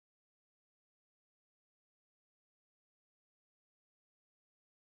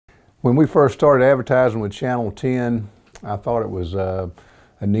When we first started advertising with Channel 10, I thought it was a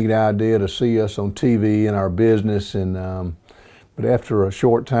neat idea to see us on TV in our business, but after a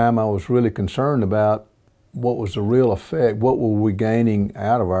short time I was really concerned about what was the real effect, what were we gaining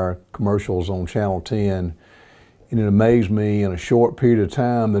out of our commercials on Channel 10. And it amazed me in a short period of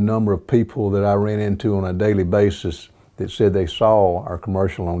time the number of people that I ran into on a daily basis that said they saw our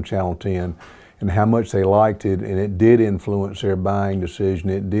commercial on Channel 10 and how much they liked it, and it did influence their buying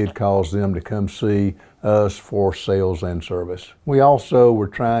decision. It did cause them to come see us for sales and service. We also were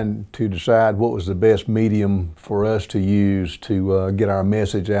trying to decide what was the best medium for us to use to get our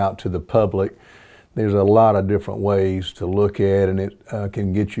message out to the public. There's a lot of different ways to look at, and it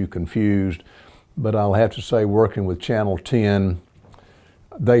can get you confused. But I'll have to say, working with Channel 10,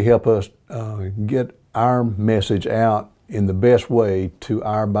 they help us get our message out in the best way to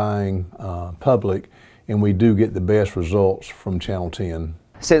our buying public, and we do get the best results from Channel 10.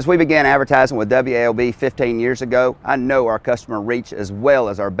 Since we began advertising with WALB 15 years ago, I know our customer reach as well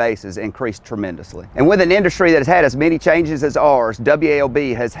as our base has increased tremendously. And with an industry that has had as many changes as ours,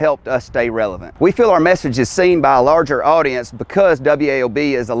 WALB has helped us stay relevant. We feel our message is seen by a larger audience because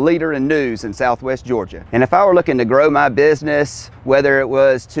WALB is a leader in news in Southwest Georgia. And if I were looking to grow my business, whether it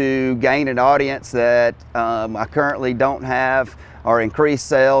was to gain an audience that I currently don't have or increase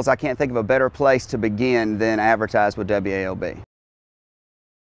sales, I can't think of a better place to begin than advertise with WALB.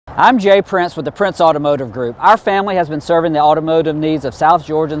 I'm Jay Prince with the Prince Automotive Group. Our family has been serving the automotive needs of South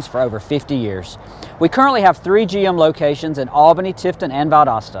Georgians for over 50 years. We currently have 3 GM locations in Albany, Tifton, and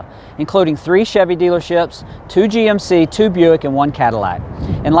Valdosta, including 3 Chevy dealerships, 2 GMC, 2 Buick, and 1 Cadillac.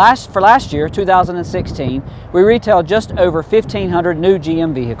 And for last year, 2016, we retailed just over 1,500 new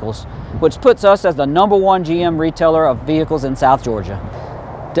GM vehicles, which puts us as the #1 GM retailer of vehicles in South Georgia.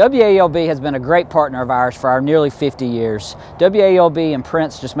 WALB has been a great partner of ours for our nearly 50 years. WALB and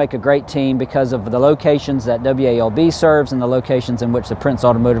Prince just make a great team because of the locations that WALB serves and the locations in which the Prince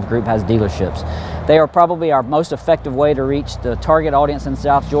Automotive Group has dealerships. They are probably our most effective way to reach the target audience in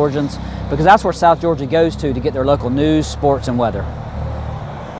South Georgians, because that's where South Georgia goes to get their local news, sports, and weather.